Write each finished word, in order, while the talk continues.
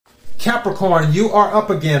Capricorn, you are up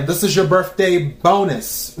again. This is your birthday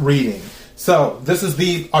bonus reading. So this is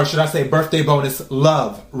or should I say birthday bonus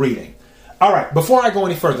love reading. All right, before I go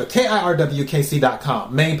any further,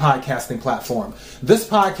 KIRWKC.com, main podcasting platform. This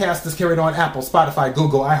podcast is carried on Apple, Spotify,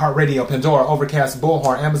 Google, iHeartRadio, Pandora, Overcast,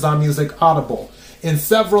 Bullhorn, Amazon Music, Audible, and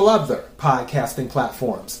several other podcasting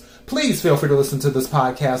platforms. Please feel free to listen to this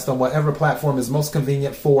podcast on whatever platform is most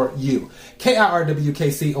convenient for you.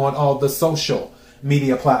 KIRWKC on all the social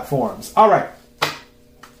media platforms. All right,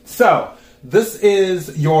 so this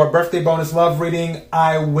is your birthday bonus love reading.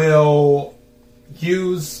 I will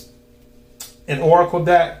use an oracle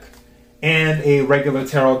deck and a regular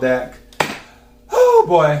tarot deck. Oh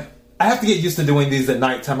boy, I have to get used to doing these at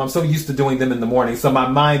nighttime. I'm so used to doing them in the morning, so my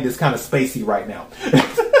mind is kind of spacey right now.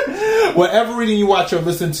 Whatever reading you watch or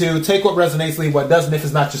listen to, take what resonates, leave what doesn't. If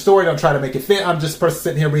it's not your story, don't try to make it fit. I'm just a person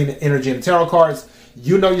sitting here reading energy and tarot cards.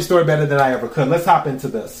 You know your story better than I ever could. Let's hop into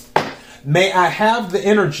this. May I have the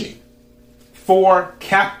energy for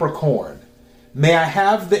Capricorn. May I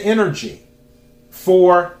have the energy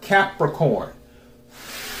for Capricorn.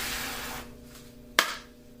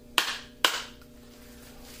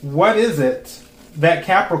 What is it that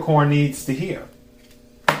Capricorn needs to hear?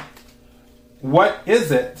 What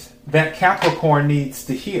is it that Capricorn needs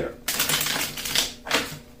to hear?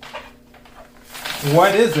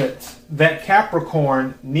 What is it that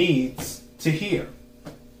Capricorn needs to hear?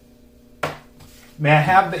 May I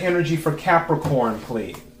have the energy for Capricorn,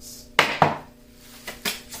 please?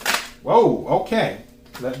 Whoa, okay.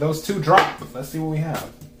 Let those two drop. Let's see what we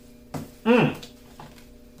have.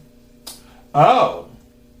 Oh.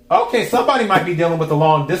 Okay, somebody might be dealing with a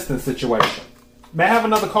long distance situation. May I have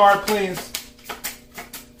another card, please?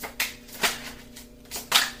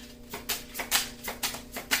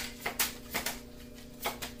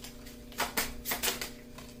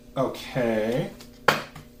 Okay.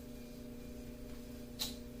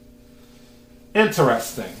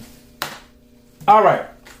 Interesting. All right.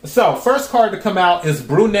 So, first card to come out is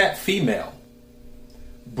Brunette Female.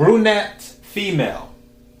 Brunette Female.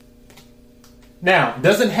 Now,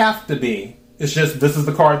 doesn't have to be. It's just this is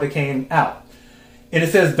the card that came out. And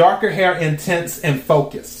it says darker hair, intense and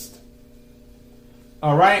focused.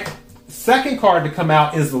 All right. Second card to come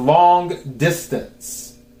out is Long Distance.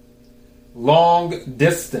 Long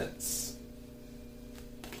Distance.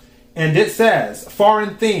 And it says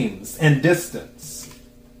foreign themes and distance.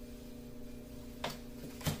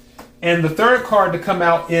 And the third card to come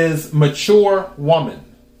out is Mature Woman.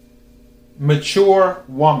 Mature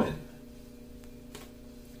Woman.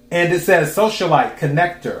 And it says socialite,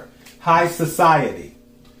 connector, high society.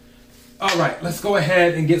 All right, let's go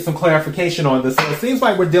ahead and get some clarification on this. So it seems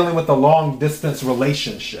like we're dealing with a long distance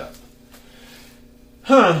relationship.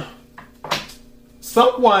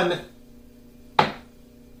 Someone,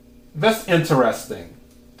 that's interesting.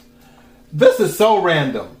 This is so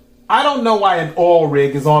random. I don't know why an oil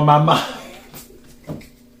rig is on my mind.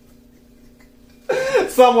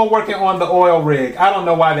 Someone working on the oil rig. I don't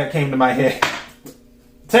know why that came to my head.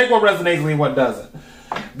 Take what resonates, leave what doesn't.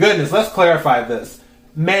 Goodness, let's clarify this.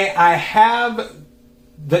 May I have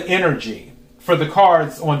the energy for the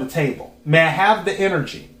cards on the table? May I have the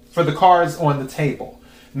energy for the cards on the table?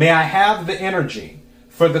 May I have the energy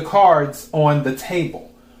for the cards on the table?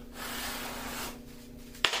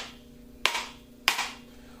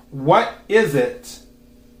 What is it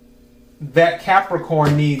that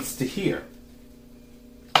Capricorn needs to hear?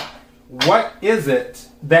 What is it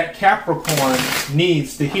that Capricorn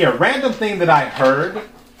needs to hear? Random thing that I heard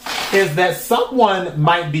is that someone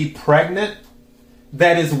might be pregnant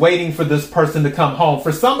that is waiting for this person to come home.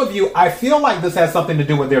 For some of you, I feel like this has something to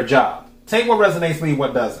do with their job. Take what resonates, leave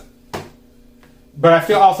what doesn't. But I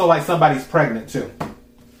feel also like somebody's pregnant too.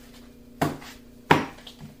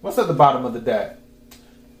 What's at the bottom of the deck?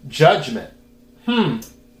 Judgment.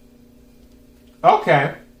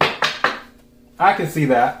 Okay. I can see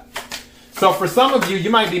that. So for some of you, you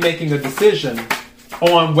might be making a decision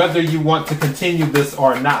on whether you want to continue this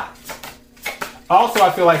or not. Also, I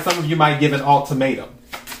feel like some of you might give an ultimatum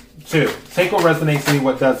too. Take what resonates, leave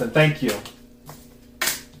what doesn't. Thank you.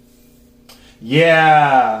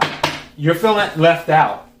 Yeah. You're feeling left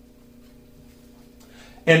out.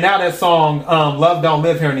 And now that song, Love Don't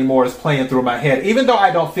Live Here Anymore, is playing through my head. Even though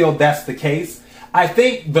I don't feel that's the case, I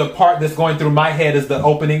think the part that's going through my head is the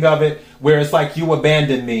opening of it, where it's like, you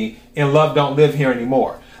abandoned me and love don't live here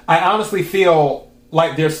anymore. I honestly feel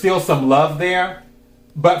like there's still some love there.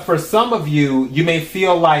 But for some of you, you may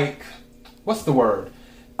feel like, what's the word?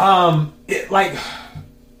 It's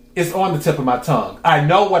on the tip of my tongue. I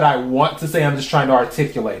know what I want to say. I'm just trying to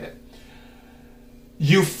articulate it.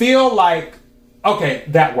 You feel like Okay,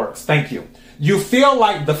 that works. Thank you. You feel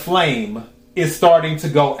like the flame is starting to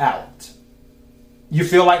go out. You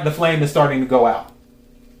feel like the flame is starting to go out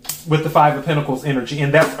with the Five of Pentacles energy.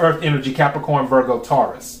 And that's Earth energy, Capricorn, Virgo,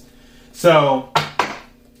 Taurus. So,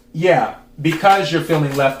 yeah, because you're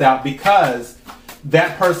feeling left out, because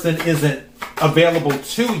that person isn't available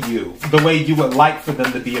to you the way you would like for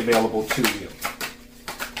them to be available to you.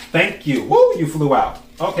 Thank you. Woo, you flew out.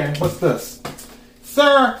 Okay, what's this?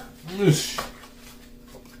 Sir.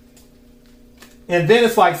 And then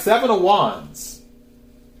it's like Seven of Wands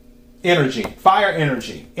energy, fire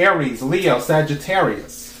energy, Aries, Leo,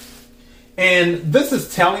 Sagittarius. And this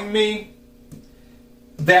is telling me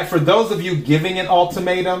that for those of you giving an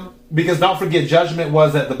ultimatum, because don't forget Judgment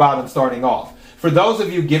was at the bottom starting off. For those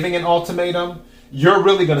of you giving an ultimatum, you're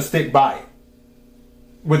really going to stick by it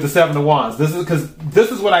with the Seven of Wands. This is because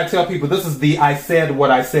this is what I tell people. This is the I said what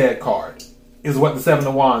I said card, is what the Seven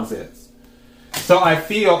of Wands is. So I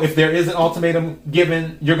feel if there is an ultimatum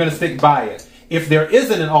given, you're going to stick by it. If there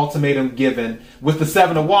isn't an ultimatum given with the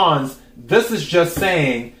Seven of Wands, this is just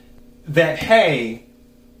saying that, hey,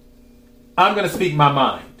 I'm going to speak my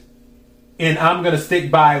mind. And I'm going to stick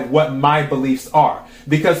by what my beliefs are.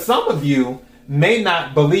 Because some of you may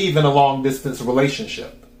not believe in a long-distance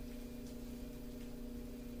relationship.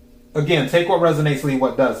 Again, take what resonates, leave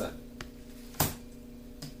what doesn't.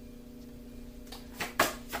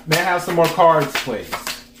 May I have some more cards, please?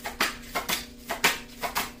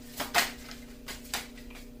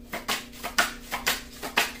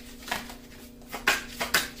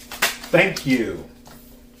 Thank you.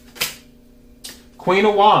 Queen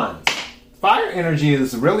of Wands. Fire energy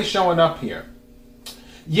is really showing up here.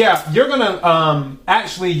 Yeah, you're going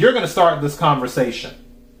to, you're going to start this conversation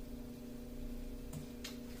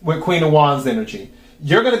with Queen of Wands energy.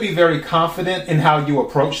 You're going to be very confident in how you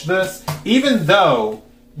approach this, even though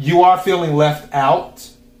you are feeling left out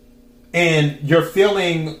and you're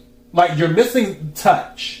feeling like you're missing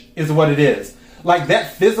touch is what it is. Like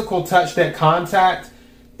that physical touch, that contact,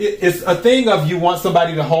 it's a thing of you want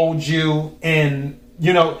somebody to hold you and,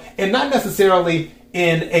 you know, and not necessarily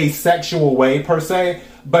in a sexual way per se,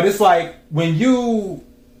 but it's like when you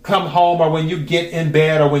come home or when you get in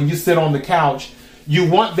bed or when you sit on the couch, you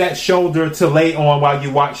want that shoulder to lay on while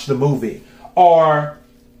you watch the movie, or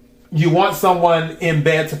you want someone in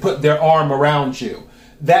bed to put their arm around you.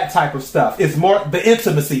 That type of stuff. It's more the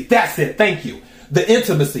intimacy. That's it. Thank you. The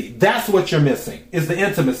intimacy. That's what you're missing, is the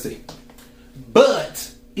intimacy.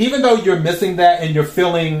 But even though you're missing that and you're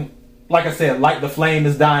feeling, like I said, like the flame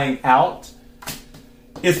is dying out,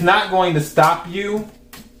 it's not going to stop you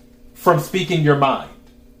from speaking your mind.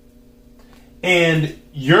 And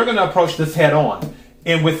you're going to approach this head on.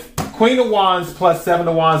 And with Queen of Wands plus Seven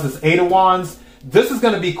of Wands is Eight of Wands, this is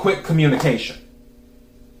going to be quick communication.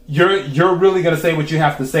 You're really going to say what you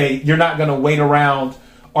have to say. You're not going to wait around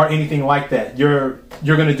or anything like that. You're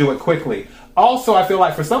going to do it quickly. Also, I feel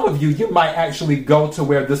like for some of you, you might actually go to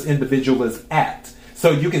where this individual is at,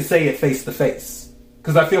 so you can say it face to face.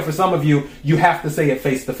 Because I feel for some of you, you have to say it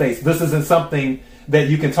face to face. This isn't something that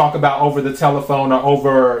you can talk about over the telephone or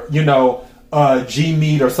over, you know, G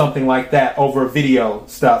Meet or something like that, over video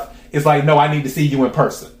stuff. It's like, no, I need to see you in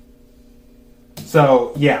person.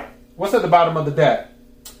 So, yeah. What's at the bottom of the deck?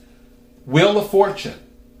 Wheel of Fortune.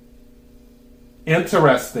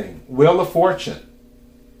 Interesting. Wheel of Fortune.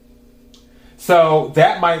 So,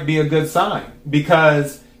 that might be a good sign.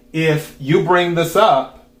 Because if you bring this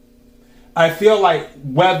up, I feel like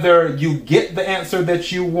whether you get the answer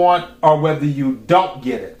that you want or whether you don't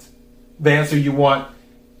get it, the answer you want,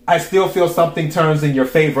 I still feel something turns in your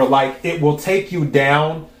favor. Like it will take you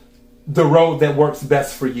down the road that works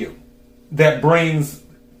best for you, that brings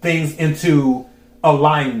things into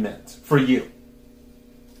alignment for you.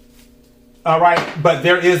 All right. But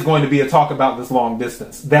there is going to be a talk about this long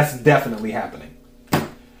distance. That's definitely happening.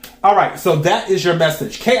 All right. So that is your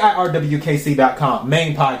message. KIRWKC.com,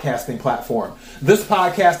 main podcasting platform. This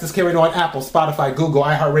podcast is carried on Apple, Spotify, Google,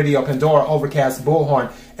 iHeartRadio, Pandora, Overcast,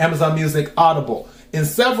 Bullhorn, Amazon Music, Audible, and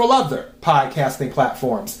several other podcasting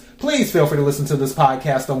platforms. Please feel free to listen to this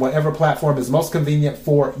podcast on whatever platform is most convenient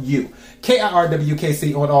for you.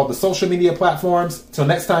 KIRWKC on all the social media platforms. Till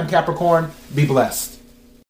next time, Capricorn, be blessed.